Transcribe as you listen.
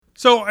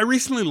So I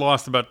recently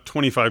lost about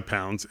 25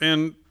 pounds,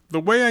 and the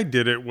way I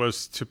did it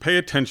was to pay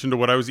attention to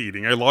what I was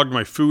eating. I logged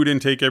my food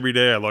intake every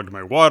day, I logged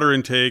my water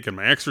intake and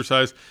my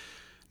exercise.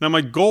 Now,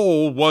 my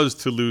goal was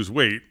to lose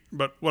weight,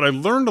 but what I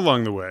learned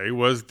along the way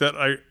was that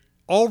I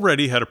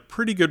already had a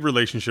pretty good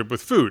relationship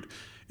with food,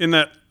 in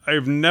that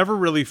I've never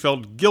really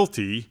felt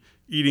guilty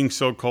eating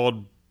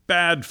so-called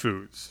bad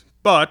foods.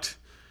 But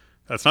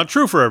that's not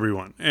true for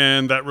everyone,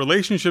 and that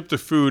relationship to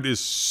food is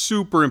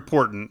super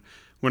important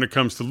when it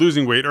comes to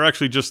losing weight or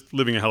actually just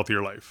living a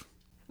healthier life.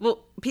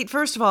 Well, Pete,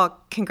 first of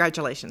all,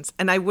 congratulations.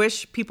 And I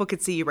wish people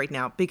could see you right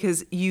now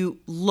because you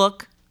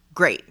look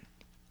great.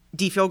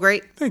 Do you feel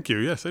great? Thank you.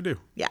 Yes, I do.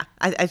 Yeah,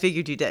 I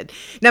figured you did.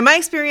 Now, my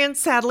experience,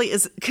 sadly,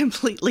 is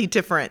completely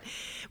different.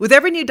 With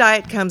every new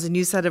diet comes a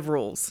new set of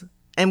rules.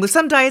 And with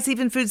some diets,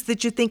 even foods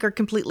that you think are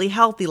completely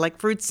healthy, like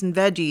fruits and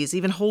veggies,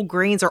 even whole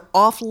grains, are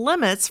off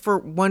limits for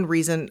one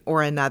reason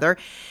or another.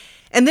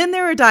 And then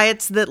there are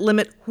diets that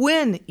limit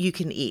when you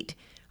can eat.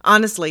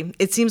 Honestly,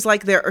 it seems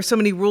like there are so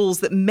many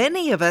rules that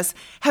many of us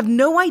have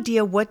no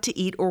idea what to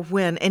eat or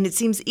when, and it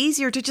seems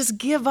easier to just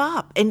give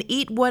up and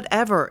eat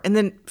whatever and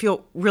then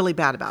feel really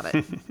bad about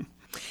it.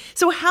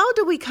 So how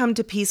do we come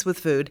to peace with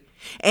food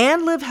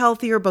and live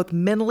healthier both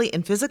mentally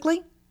and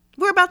physically?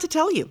 We're about to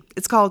tell you.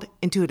 It's called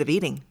intuitive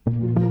eating.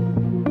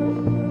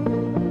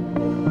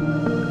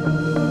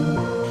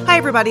 Hi,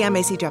 everybody. I'm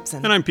Macy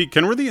Jepson. And I'm Pete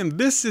Kenworthy, and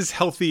this is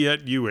Healthy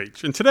at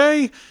UH. And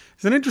today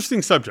is an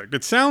interesting subject.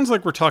 It sounds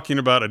like we're talking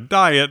about a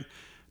diet,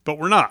 but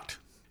we're not.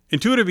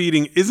 Intuitive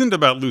eating isn't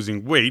about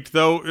losing weight,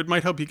 though it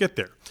might help you get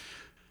there.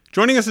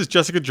 Joining us is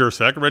Jessica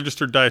Jersak, a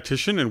registered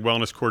dietitian and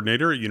wellness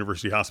coordinator at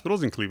University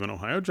Hospitals in Cleveland,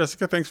 Ohio.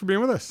 Jessica, thanks for being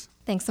with us.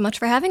 Thanks so much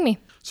for having me.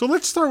 So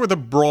let's start with a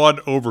broad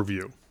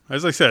overview.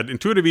 As I said,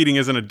 intuitive eating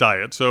isn't a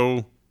diet,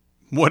 so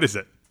what is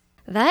it?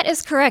 That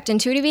is correct.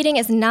 Intuitive eating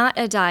is not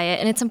a diet,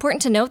 and it's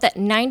important to note that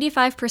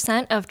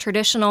 95% of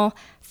traditional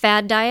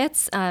fad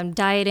diets,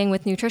 dieting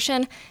with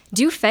nutrition,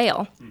 do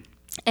fail.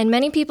 And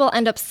many people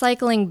end up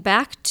cycling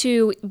back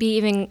to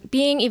being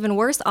even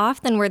worse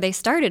off than where they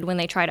started when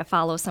they try to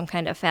follow some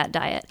kind of fad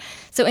diet.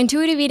 So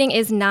intuitive eating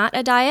is not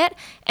a diet,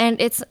 and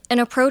it's an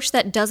approach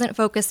that doesn't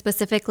focus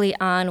specifically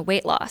on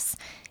weight loss.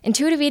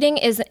 Intuitive eating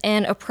is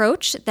an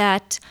approach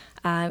that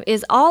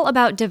is all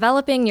about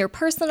developing your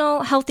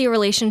personal, healthy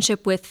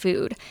relationship with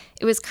food.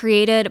 It was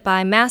created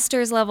by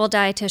master's-level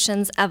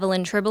dietitians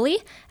Evelyn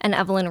Tribole and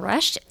Evelyn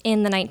Resch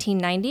in the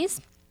 1990s.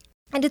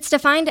 And it's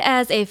defined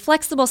as a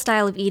flexible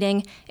style of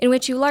eating in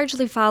which you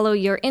largely follow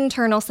your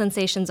internal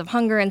sensations of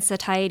hunger and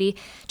satiety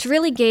to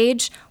really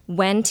gauge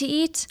when to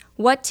eat,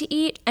 what to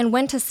eat, and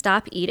when to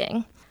stop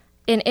eating.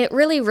 And it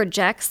really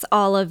rejects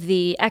all of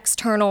the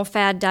external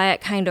fad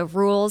diet kind of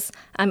rules.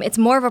 It's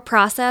more of a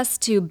process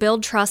to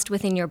build trust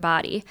within your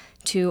body,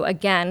 to,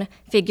 again,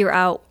 figure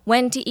out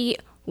when to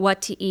eat,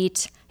 what to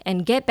eat,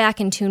 and get back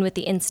in tune with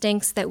the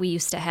instincts that we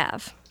used to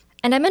have.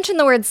 And I mentioned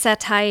the word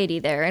satiety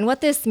there, and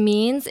what this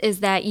means is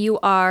that you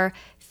are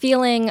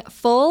feeling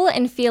full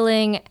and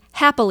feeling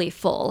happily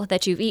full,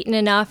 that you've eaten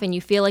enough and you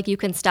feel like you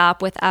can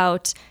stop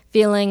without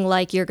feeling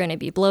like you're going to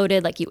be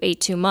bloated, like you ate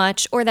too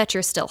much, or that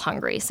you're still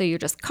hungry. So you're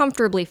just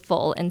comfortably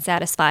full and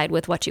satisfied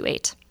with what you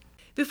ate.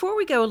 Before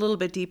we go a little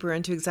bit deeper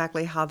into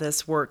exactly how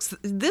this works,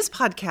 this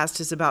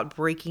podcast is about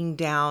breaking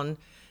down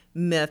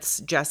myths,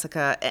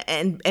 Jessica,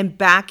 and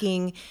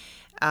backing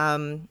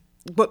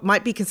what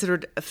might be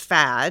considered a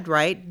fad,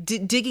 right?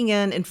 Digging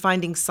in and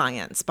finding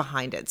science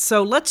behind it.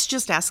 So let's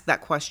just ask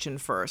that question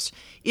first.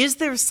 Is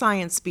there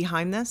science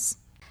behind this?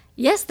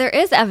 Yes, there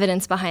is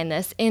evidence behind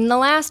this. In the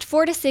last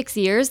 4 to 6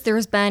 years,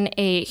 there's been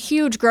a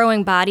huge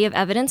growing body of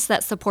evidence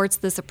that supports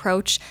this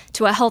approach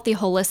to a healthy,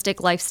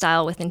 holistic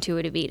lifestyle with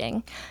intuitive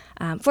eating.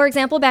 For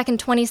example, back in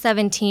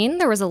 2017,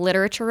 there was a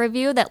literature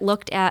review that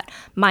looked at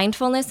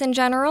mindfulness in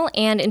general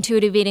and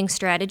intuitive eating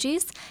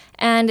strategies.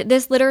 And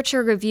this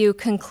literature review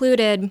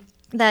concluded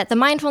that the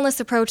mindfulness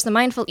approach, the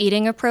mindful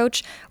eating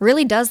approach,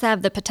 really does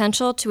have the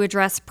potential to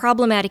address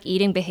problematic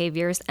eating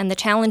behaviors and the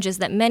challenges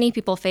that many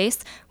people face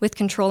with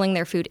controlling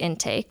their food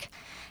intake.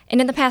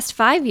 And in the past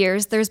 5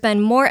 years, there's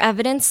been more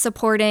evidence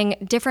supporting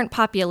different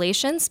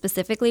populations,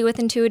 specifically with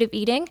intuitive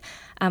eating.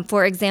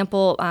 For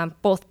example,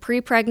 both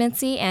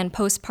pre-pregnancy and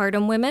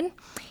postpartum women,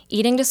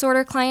 eating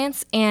disorder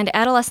clients, and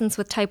adolescents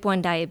with type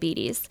 1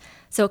 diabetes.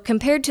 So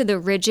compared to the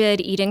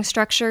rigid eating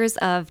structures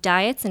of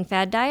diets and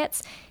fad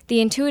diets, the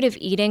intuitive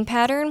eating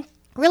pattern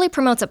really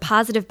promotes a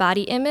positive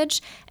body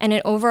image and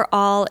an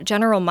overall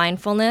general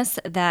mindfulness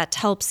that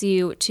helps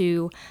you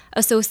to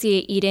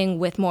associate eating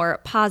with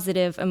more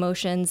positive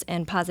emotions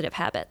and positive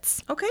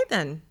habits. Okay,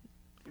 then.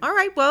 All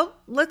right, well,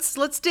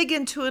 let's dig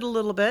into it a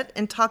little bit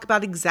and talk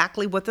about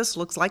exactly what this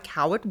looks like,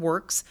 how it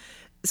works.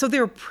 So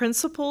there are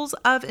principles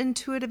of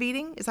intuitive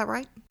eating, is that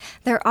right?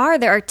 There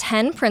are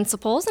 10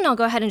 principles, and I'll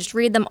go ahead and just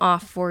read them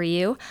off for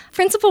you.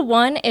 Principle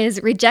 1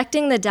 is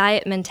rejecting the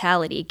diet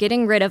mentality,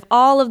 getting rid of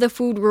all of the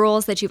food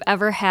rules that you've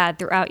ever had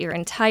throughout your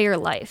entire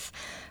life.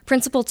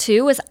 Principle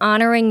 2 is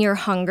honoring your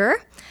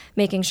hunger,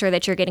 making sure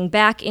that you're getting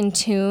back in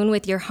tune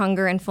with your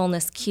hunger and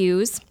fullness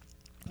cues.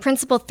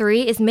 Principle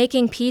 3 is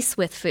making peace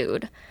with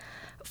food.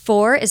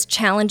 4 is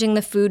challenging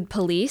the food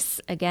police.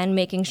 Again,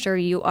 making sure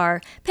you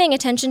are paying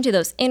attention to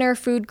those inner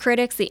food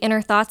critics, the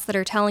inner thoughts that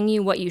are telling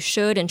you what you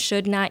should and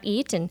should not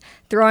eat, and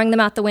throwing them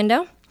out the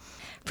window.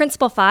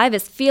 Principle 5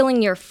 is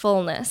feeling your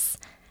fullness.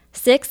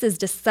 6 is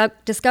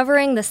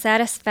discovering the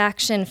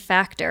satisfaction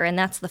factor, and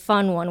that's the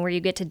fun one where you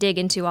get to dig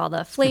into all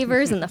the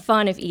flavors and the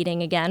fun of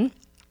eating again.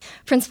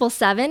 Principle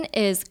 7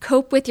 is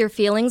cope with your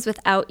feelings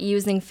without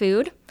using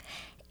food.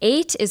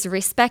 8 is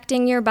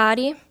respecting your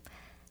body.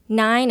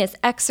 9 is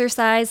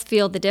exercise,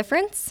 feel the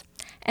difference.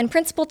 And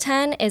principle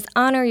 10 is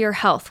honor your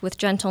health with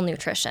gentle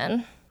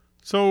nutrition.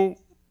 So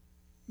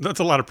that's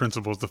a lot of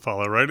principles to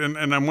follow, right? And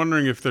I'm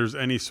wondering if there's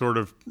any sort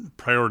of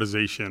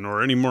prioritization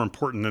or any more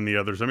important than the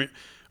others. I mean,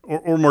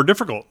 or more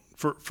difficult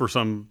for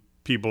some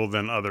people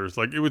than others.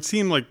 Like, it would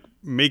seem like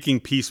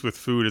making peace with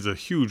food is a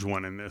huge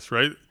one in this,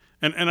 right?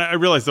 And I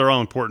realize they're all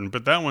important,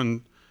 but that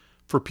one,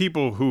 for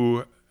people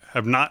who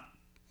have not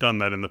done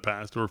that in the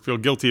past or feel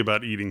guilty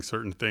about eating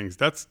certain things,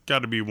 that's got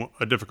to be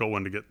a difficult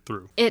one to get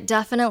through. It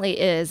definitely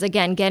is.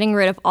 Again, getting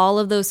rid of all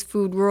of those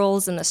food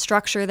rules and the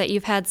structure that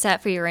you've had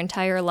set for your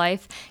entire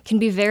life can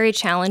be very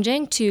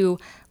challenging to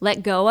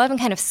let go of and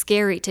kind of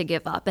scary to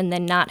give up and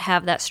then not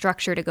have that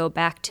structure to go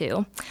back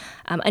to.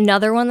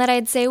 Another one that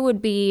I'd say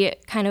would be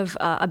kind of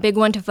a big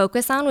one to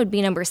focus on would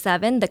be number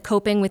 7, the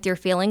coping with your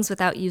feelings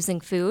without using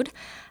food.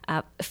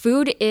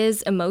 Food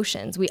is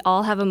emotions. We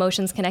all have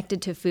emotions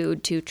connected to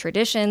food, to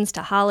traditions,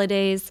 to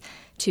holidays,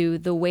 to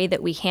the way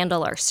that we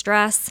handle our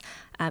stress.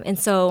 And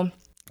so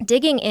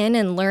digging in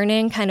and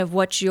learning kind of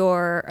what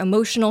your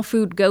emotional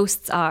food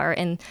ghosts are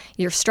and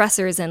your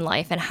stressors in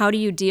life and how do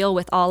you deal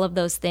with all of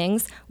those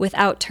things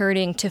without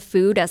turning to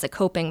food as a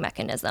coping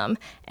mechanism.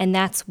 And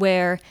that's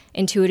where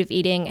intuitive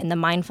eating and the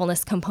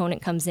mindfulness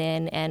component comes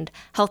in, and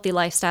healthy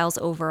lifestyles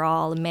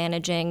overall,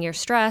 managing your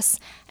stress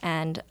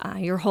and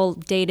your whole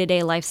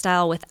day-to-day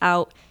lifestyle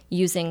without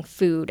using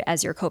food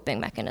as your coping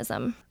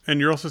mechanism. And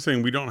you're also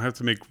saying we don't have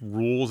to make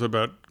rules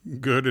about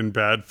good and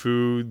bad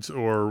foods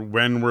or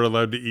when we're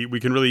allowed to eat. We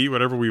can really eat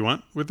whatever we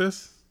want with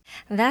this?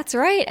 That's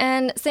right.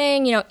 And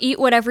saying, eat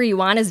whatever you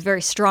want is a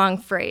very strong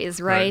phrase,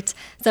 right?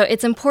 So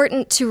it's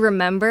important to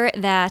remember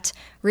that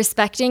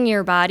respecting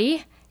your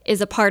body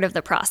is a part of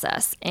the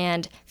process,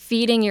 and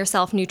feeding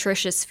yourself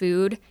nutritious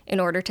food in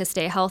order to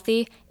stay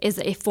healthy is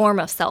a form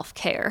of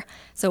self-care.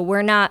 So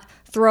we're not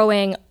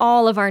throwing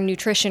all of our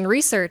nutrition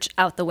research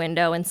out the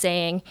window and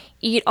saying,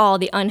 eat all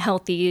the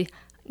unhealthy,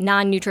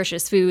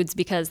 non-nutritious foods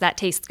because that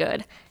tastes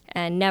good,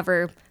 and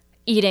never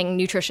eating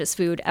nutritious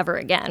food ever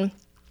again.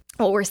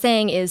 What we're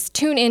saying is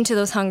tune into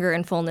those hunger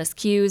and fullness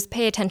cues,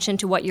 pay attention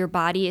to what your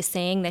body is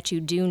saying that you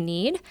do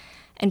need,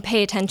 and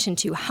pay attention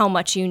to how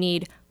much you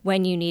need,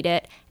 when you need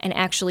it, and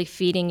actually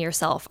feeding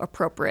yourself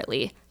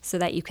appropriately so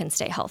that you can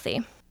stay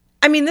healthy.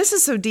 I mean, this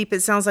is so deep,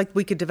 it sounds like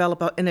we could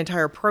develop an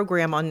entire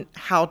program on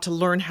how to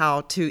learn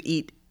how to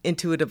eat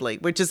intuitively,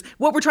 which is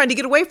what we're trying to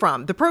get away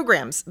from, the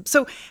programs.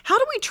 So how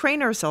do we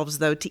train ourselves,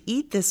 though, to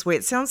eat this way?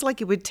 It sounds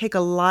like it would take a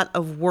lot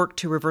of work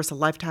to reverse a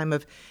lifetime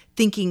of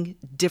thinking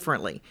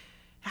differently.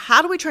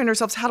 How do we train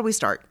ourselves? How do we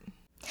start?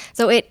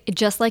 So it,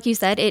 just like you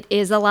said, it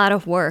is a lot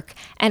of work.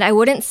 And I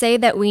wouldn't say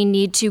that we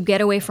need to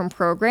get away from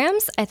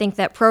programs. I think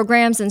that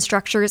programs and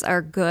structures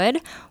are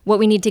good. What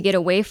we need to get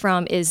away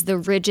from is the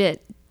rigid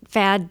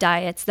fad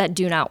diets that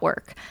do not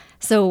work.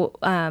 So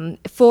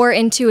for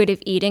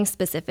intuitive eating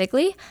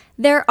specifically,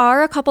 there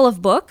are a couple of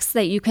books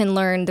that you can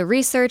learn the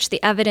research,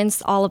 the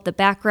evidence, all of the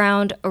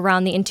background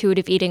around the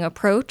intuitive eating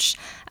approach.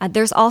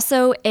 There's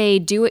also a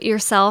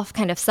do-it-yourself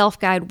kind of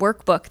self-guide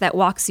workbook that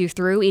walks you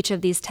through each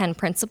of these 10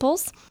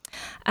 principles.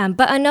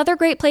 But another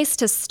great place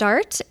to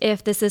start,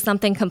 if this is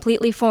something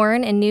completely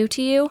foreign and new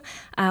to you,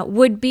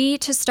 would be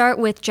to start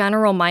with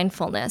general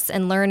mindfulness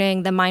and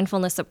learning the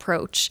mindfulness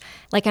approach.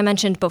 Like I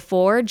mentioned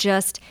before,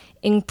 just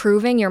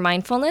improving your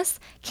mindfulness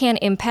can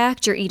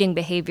impact your eating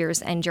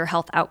behaviors and your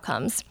health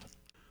outcomes.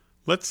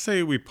 Let's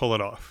say we pull it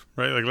off,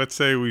 right? Like, let's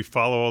say we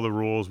follow all the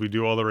rules, we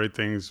do all the right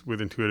things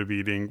with intuitive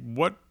eating.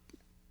 What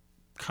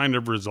kind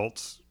of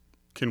results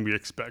can we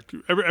expect?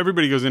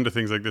 Everybody goes into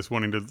things like this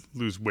wanting to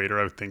lose weight, or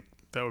I would think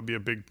that would be a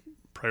big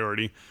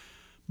priority.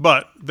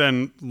 But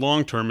then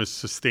long term is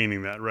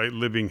sustaining that, right?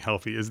 Living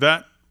healthy. Is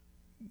that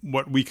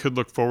what we could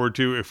look forward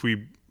to if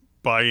we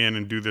buy in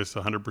and do this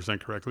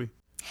 100% correctly?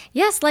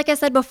 Yes, like I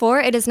said before,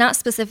 it is not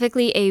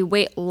specifically a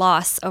weight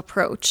loss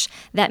approach.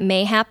 That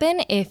may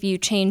happen if you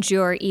change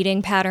your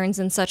eating patterns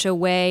in such a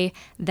way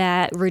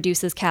that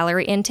reduces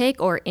calorie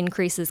intake or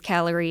increases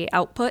calorie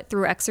output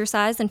through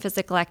exercise and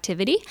physical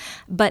activity.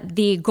 But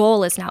the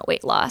goal is not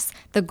weight loss.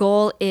 The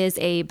goal is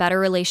a better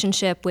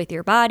relationship with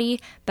your body,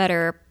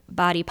 better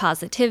body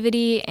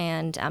positivity,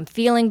 and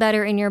feeling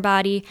better in your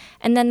body.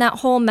 And then that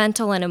whole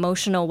mental and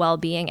emotional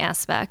well-being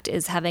aspect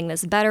is having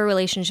this better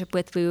relationship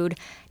with food,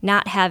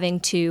 not having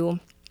to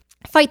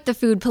fight the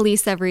food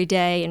police every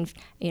day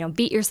and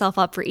beat yourself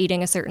up for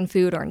eating a certain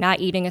food or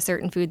not eating a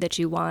certain food that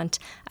you want.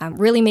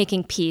 Really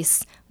making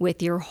peace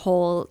with your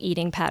whole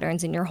eating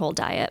patterns and your whole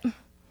diet.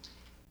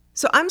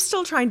 So I'm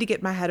still trying to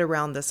get my head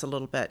around this a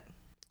little bit.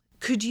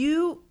 Could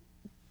you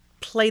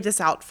play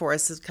this out for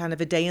us as kind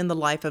of a day in the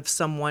life of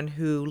someone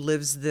who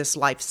lives this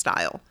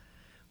lifestyle.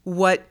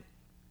 What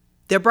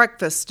their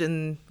breakfast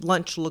and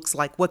lunch looks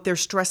like, what their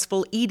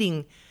stressful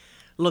eating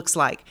looks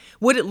like,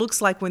 what it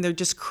looks like when they're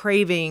just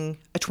craving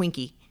a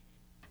Twinkie.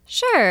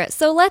 Sure.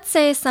 So let's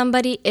say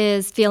somebody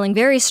is feeling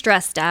very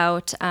stressed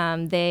out.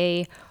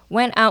 They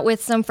went out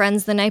with some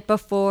friends the night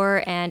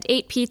before and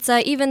ate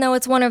pizza, even though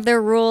it's one of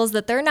their rules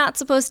that they're not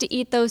supposed to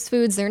eat those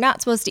foods. They're not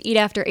supposed to eat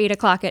after 8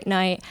 o'clock at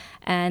night.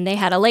 And they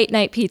had a late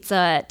night pizza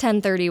at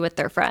 10:30 with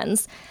their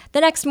friends.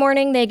 The next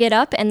morning they get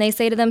up and they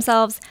say to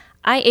themselves,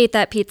 I ate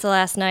that pizza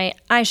last night.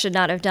 I should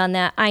not have done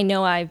that. I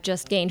know I've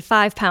just gained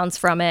 5 pounds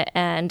from it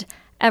and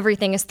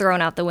everything is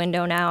thrown out the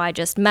window now. I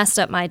just messed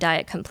up my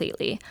diet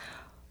completely.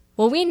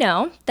 Well, we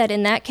know that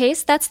in that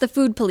case, that's the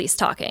food police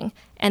talking,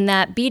 and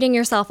that beating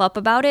yourself up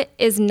about it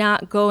is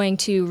not going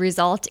to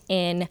result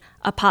in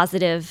a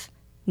positive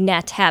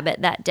net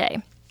habit that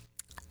day.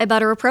 A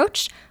better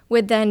approach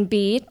would then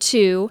be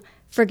to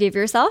forgive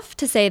yourself,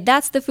 to say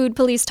that's the food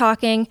police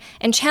talking,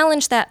 and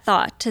challenge that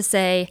thought to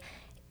say,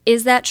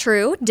 is that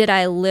true? Did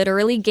I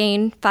literally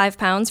gain 5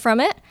 pounds from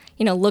it?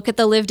 Look at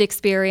the lived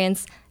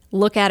experience,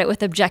 look at it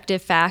with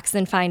objective facts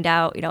and find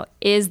out,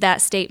 is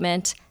that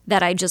statement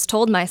that I just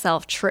told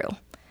myself true?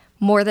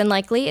 More than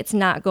likely, it's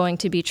not going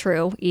to be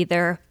true,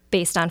 either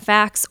based on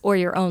facts or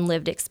your own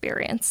lived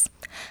experience.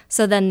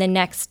 So then the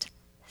next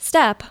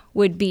step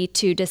would be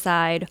to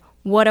decide,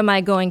 what am I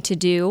going to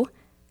do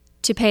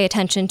to pay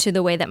attention to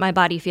the way that my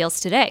body feels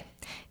today?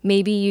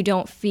 Maybe you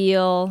don't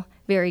feel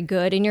very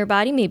good in your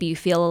body. Maybe you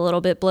feel a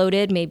little bit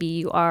bloated. Maybe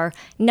you are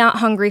not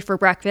hungry for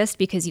breakfast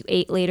because you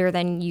ate later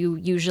than you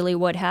usually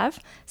would have.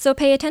 So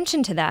pay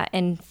attention to that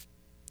and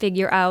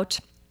figure out,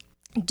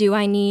 do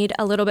I need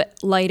a little bit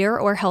lighter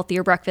or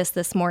healthier breakfast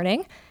this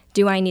morning?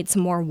 Do I need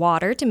some more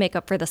water to make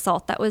up for the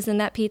salt that was in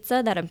that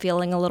pizza that I'm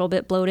feeling a little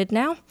bit bloated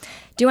now?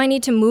 Do I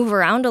need to move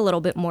around a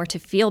little bit more to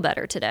feel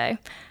better today?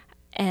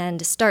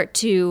 And start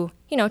to,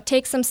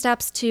 take some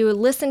steps to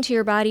listen to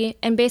your body,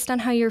 and based on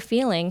how you're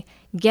feeling,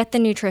 get the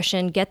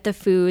nutrition, get the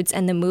foods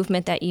and the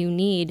movement that you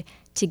need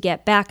to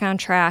get back on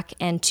track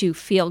and to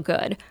feel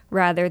good,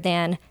 rather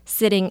than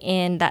sitting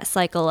in that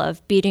cycle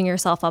of beating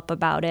yourself up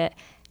about it,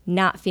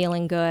 not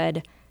feeling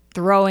good,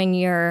 throwing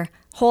your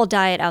whole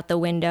diet out the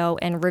window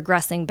and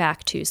regressing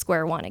back to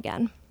square one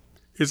again.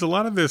 Is a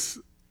lot of this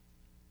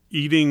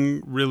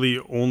eating really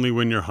only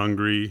when you're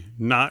hungry,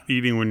 not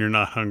eating when you're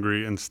not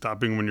hungry, and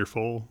stopping when you're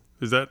full?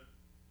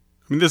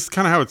 This is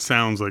kind of how it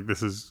sounds like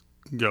this is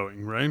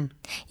going, right?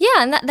 Yeah,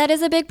 and that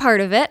is a big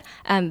part of it.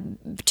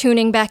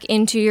 Tuning back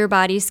into your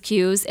body's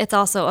cues. It's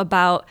also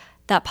about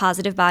that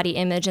positive body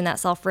image and that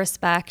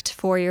self-respect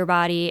for your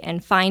body,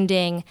 and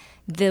finding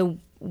the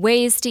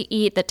ways to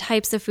eat, the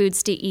types of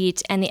foods to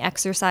eat, and the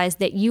exercise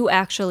that you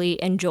actually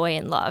enjoy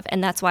and love.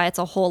 And that's why it's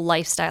a whole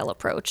lifestyle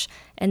approach,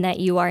 and that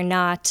you are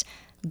not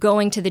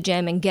going to the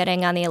gym and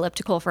getting on the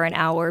elliptical for an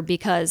hour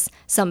because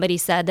somebody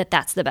said that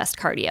that's the best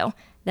cardio.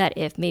 That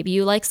if maybe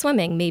you like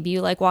swimming, maybe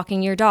you like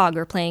walking your dog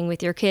or playing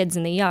with your kids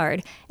in the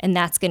yard, and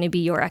that's going to be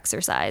your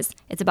exercise.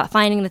 It's about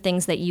finding the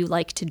things that you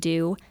like to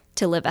do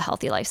to live a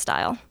healthy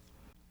lifestyle.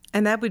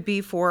 And that would be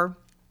for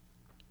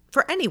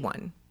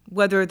anyone,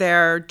 whether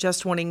they're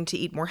just wanting to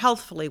eat more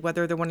healthfully,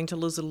 whether they're wanting to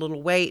lose a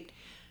little weight,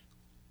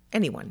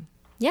 anyone.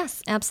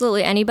 Yes,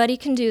 absolutely. Anybody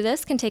can do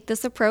this, can take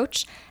this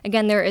approach.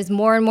 Again, there is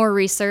more and more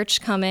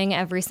research coming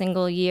every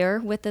single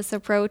year with this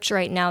approach.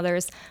 Right now,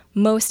 there's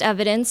most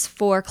evidence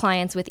for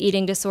clients with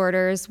eating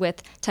disorders,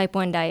 with type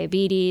 1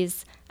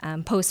 diabetes,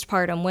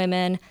 postpartum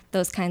women.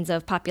 Those kinds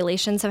of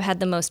populations have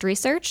had the most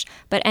research,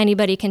 but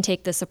anybody can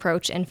take this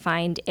approach and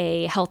find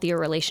a healthier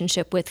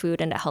relationship with food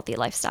and a healthy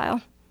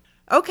lifestyle.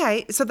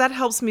 Okay, so that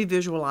helps me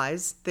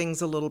visualize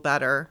things a little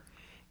better.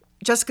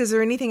 Jessica, is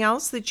there anything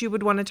else that you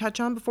would want to touch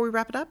on before we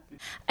wrap it up?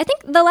 I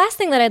think the last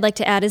thing that I'd like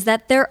to add is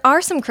that there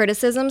are some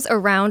criticisms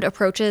around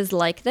approaches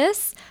like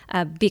this,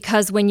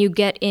 because when you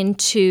get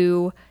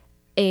into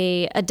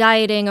a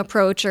dieting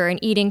approach or an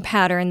eating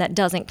pattern that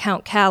doesn't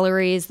count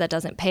calories, that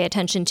doesn't pay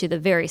attention to the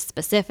very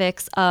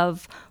specifics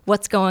of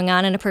what's going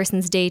on in a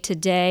person's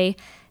day-to-day,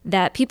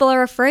 that people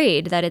are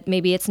afraid that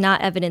maybe it's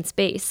not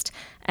evidence-based.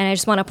 And I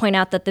just want to point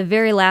out that the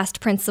very last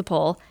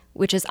principle,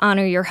 which is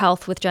honor your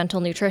health with gentle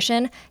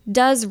nutrition,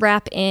 does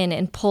wrap in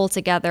and pull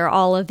together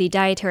all of the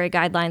dietary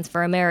guidelines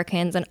for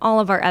Americans and all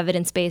of our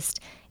evidence-based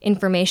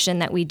information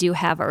that we do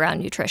have around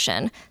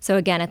nutrition. So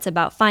again, it's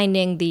about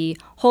finding the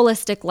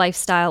holistic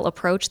lifestyle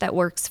approach that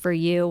works for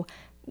you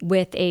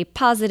with a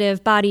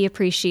positive body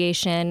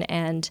appreciation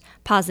and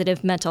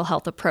positive mental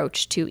health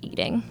approach to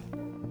eating.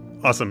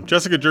 Awesome.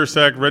 Jessica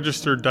Jersak,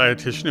 registered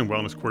dietitian and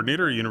wellness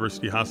coordinator at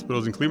University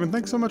Hospitals in Cleveland.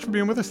 Thanks so much for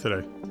being with us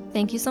today.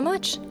 Thank you so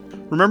much.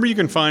 Remember, you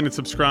can find and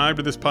subscribe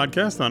to this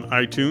podcast on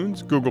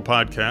iTunes, Google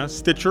Podcasts,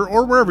 Stitcher,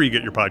 or wherever you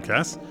get your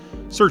podcasts.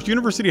 Search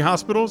University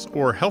Hospitals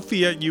or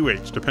Healthy at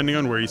UH, depending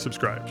on where you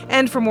subscribe.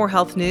 And for more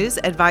health news,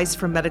 advice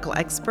from medical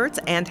experts,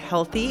 and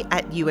Healthy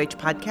at UH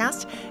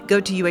podcast, go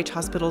to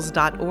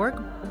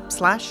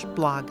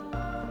uhhospitals.org/blog.